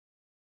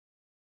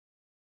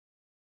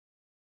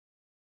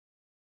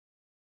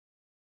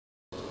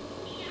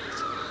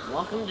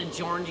Welcome to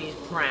Georgie's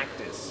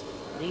practice.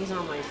 These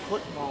are my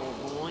football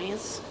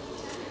boys.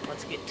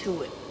 Let's get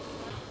to it.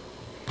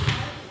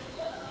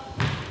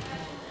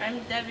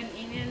 I'm Devin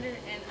Enander,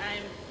 and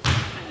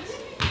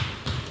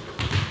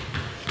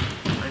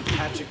I'm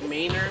Patrick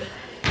Maynard,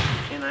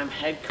 and I'm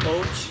head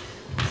coach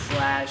 /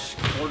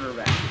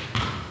 quarterback.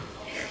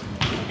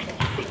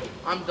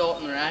 I'm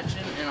Dalton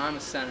Ratchin, and I'm a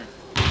center.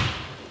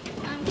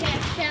 I'm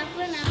Cass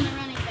Chaplin, I'm the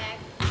running back.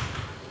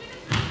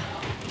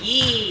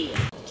 Yeah!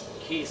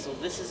 Okay, so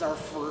this is our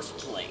first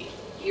play.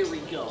 Here we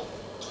go.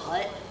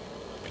 Hut.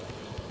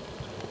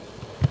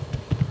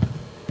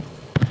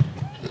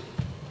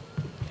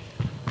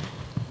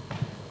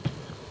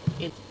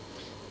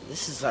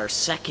 This is our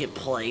second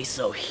play,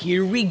 so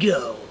here we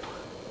go.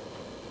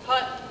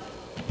 Hut.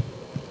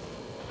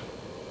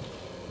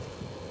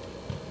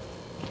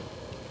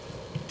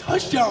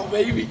 Touchdown,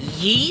 baby.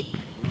 Yeet.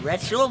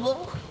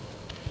 Retroable.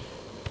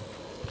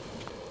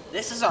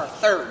 This is our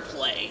third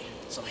play,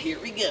 so here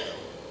we go.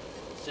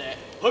 Set.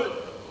 Hut.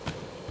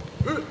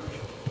 Hut.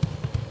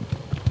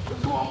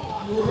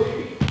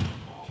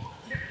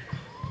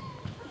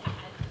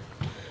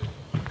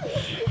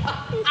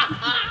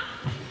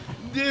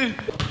 Dude.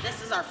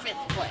 This is our fifth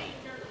play.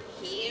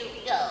 Here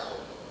we go.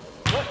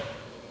 What?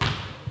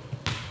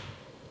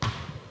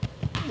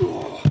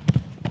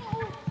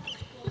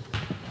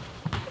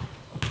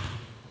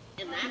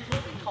 And that's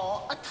what we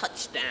call a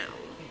touchdown.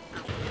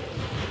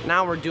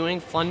 Now we're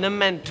doing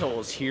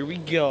fundamentals. Here we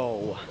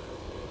go.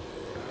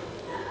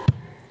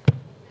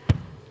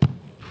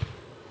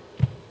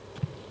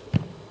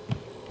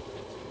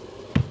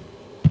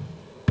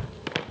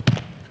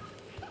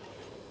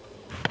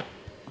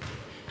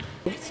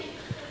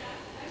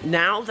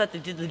 Now that they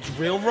did the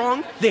drill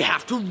wrong, they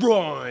have to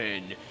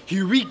run.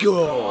 Here we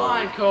go. Come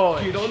on,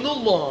 coach. Get on the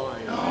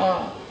line.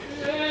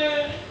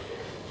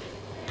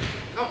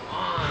 Come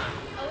on.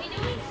 Are we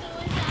doing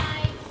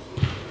suicides?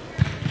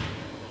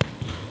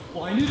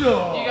 Wind it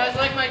up. Do you guys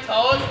like my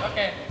toes?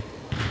 Okay.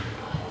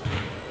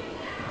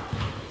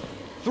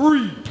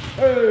 3.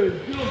 Hey,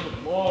 get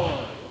on the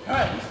line.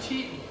 Hey, he's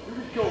cheating. Here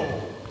we go.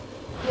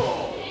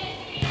 Go.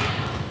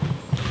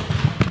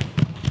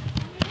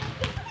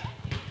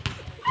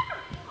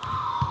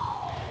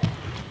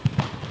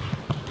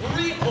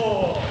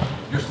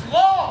 You're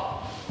slow!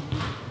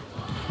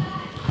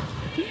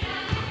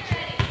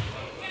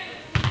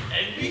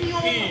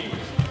 MVP!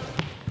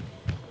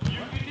 You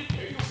get to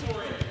take a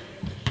swing.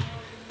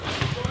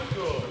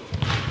 Good.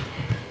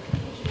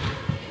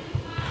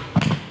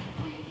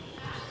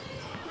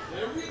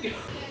 There we go.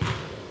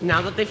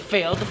 Now that they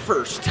failed the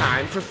first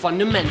time for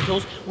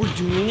fundamentals, we're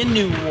doing a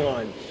new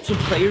one. So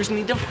players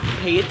need to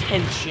pay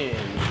attention.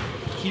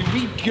 Here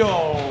we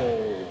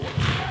go.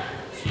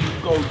 So you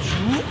go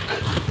juke,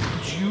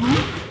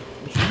 juke,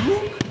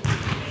 juke,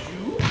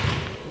 juke,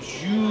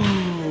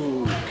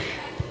 juke.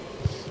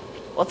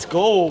 Let's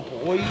go,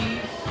 boys.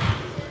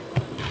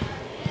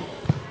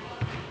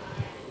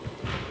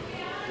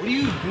 What are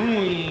you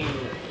doing?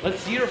 Let's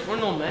see your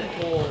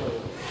fundamentals.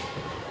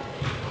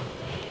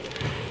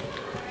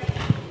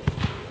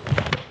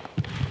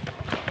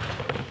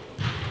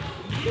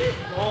 Get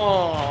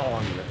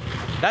on.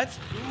 That's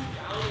 2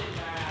 down and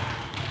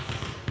back.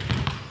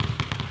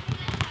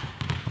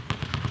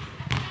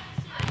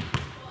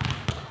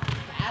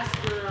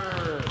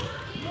 Faster.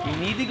 You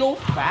need to go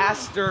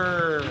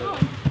faster.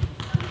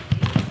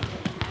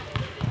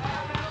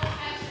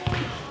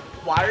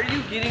 Why are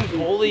you getting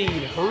bullied?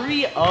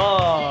 Hurry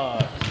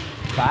up.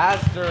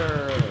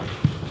 Faster.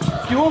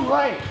 Doing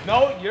right.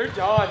 No, you're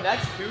done.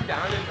 That's 2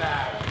 down and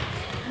back.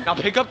 Now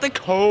pick up the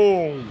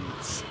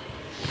cones.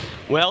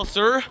 Well,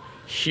 sir,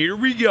 here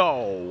we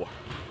go.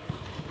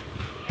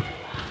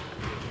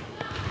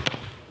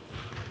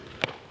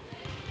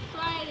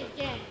 Try it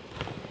again.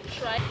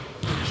 Try.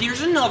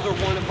 Here's another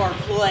one of our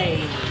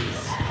plays.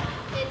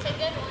 It's a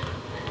good one.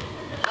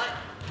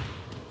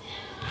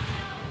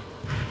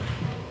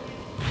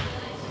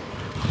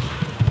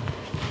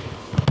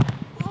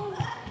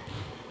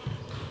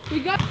 We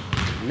got.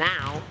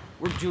 Now,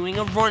 we're doing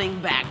a running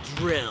back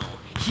drill.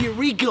 Here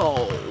we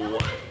go.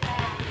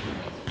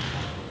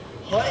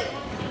 What?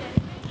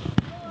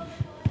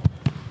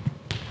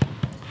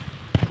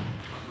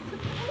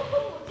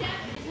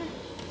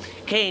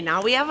 Okay,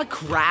 now we have a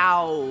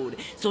crowd,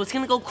 so it's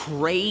gonna go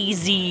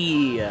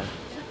crazy.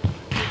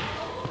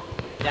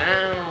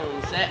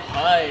 Down, set,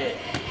 hut.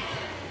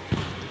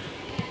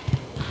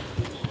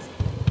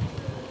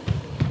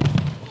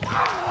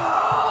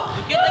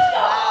 Look at the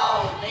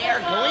crowd, they are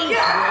going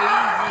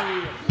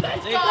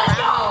crazy. Let's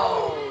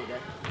go.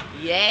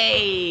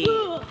 Yay.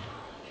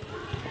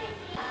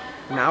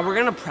 Now we're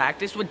gonna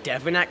practice with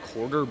Devin at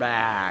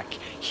quarterback.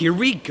 Here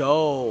we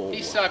go.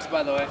 He sucks,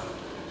 by the way.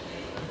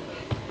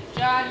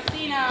 John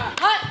Cena.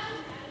 Hut.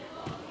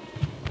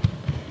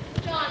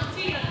 John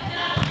Cena.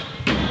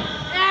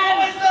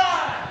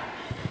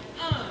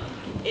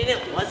 And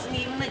it wasn't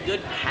even a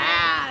good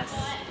pass.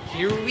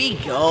 Here we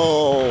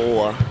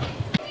go.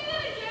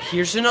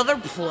 Here's another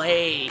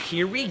play.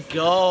 Here we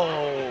go.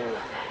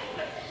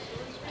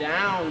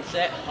 Down,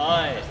 set,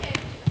 hut.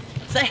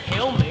 It's a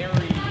Hail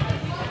Mary.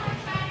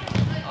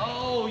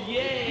 Oh,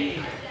 yay.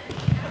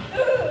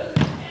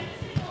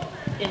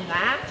 And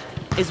that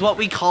is what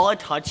we call a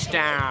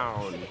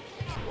touchdown.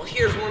 Well,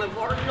 here's one of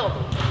our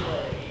another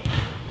play.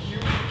 Here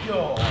we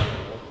go.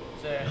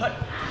 Set, hut.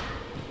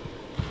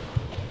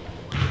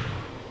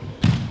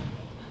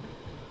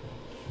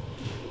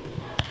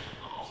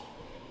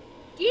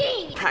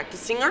 Dang.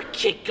 Practicing our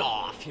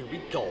kickoff. Here we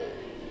go.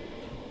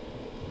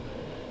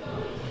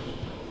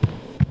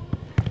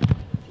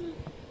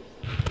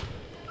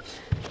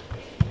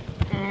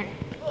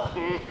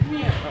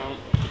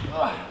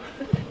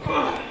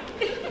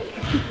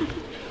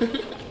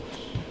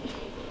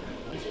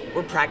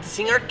 We're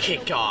practicing our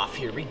kickoff.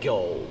 Here we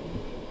go.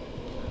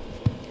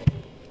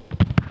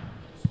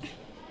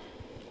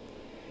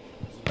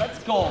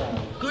 Let's go.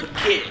 Good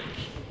kick.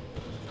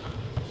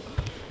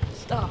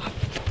 Stop.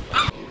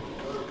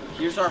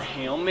 Here's our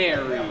Hail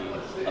Mary.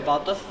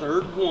 About the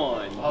third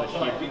one. But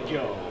here we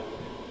go.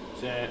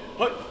 Set,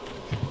 hut.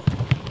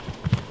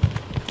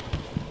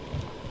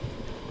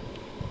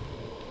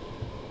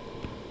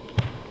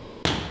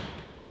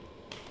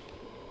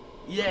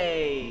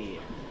 Yay!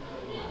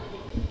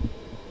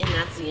 And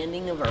that's the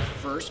ending of our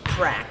first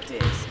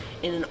practice.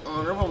 And an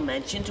honorable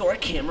mention to our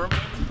cameraman,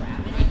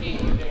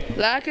 Travis.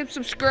 Like and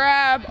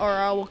subscribe, or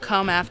I will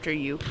come after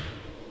you.